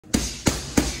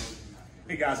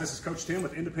Hey guys, this is Coach Tim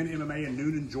with Independent MMA in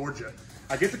Noonan, Georgia.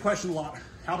 I get the question a lot,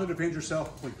 how to defend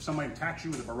yourself when somebody attacks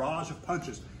you with a barrage of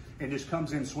punches and just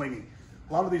comes in swinging.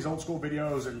 A lot of these old school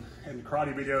videos and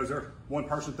karate videos are one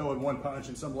person throwing one punch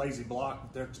and some lazy block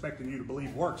that they're expecting you to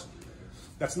believe works.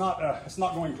 That's not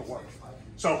going to work.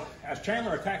 So as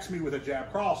Chandler attacks me with a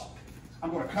jab cross,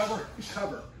 I'm going to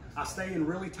cover. I stay in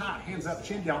really tight, hands up,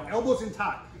 chin down, elbows in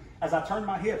tight. As I turn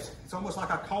my hips, it's almost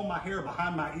like I comb my hair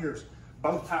behind my ears.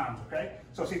 Both times, okay?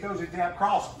 So see, he throws his jab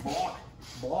cross, block,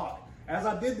 block. As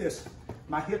I did this,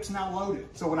 my hip's now loaded.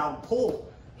 So when I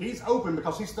pull, he's open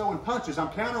because he's throwing punches. I'm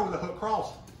counter with a hook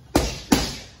cross.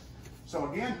 So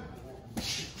again.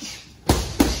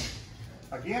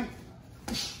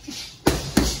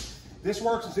 This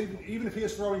works as even if he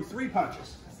is throwing 3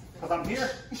 punches. Because I'm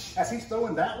here, as he's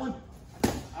throwing that one,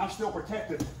 I'm still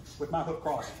protected with my hook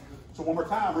cross. So one more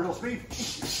time, real speed.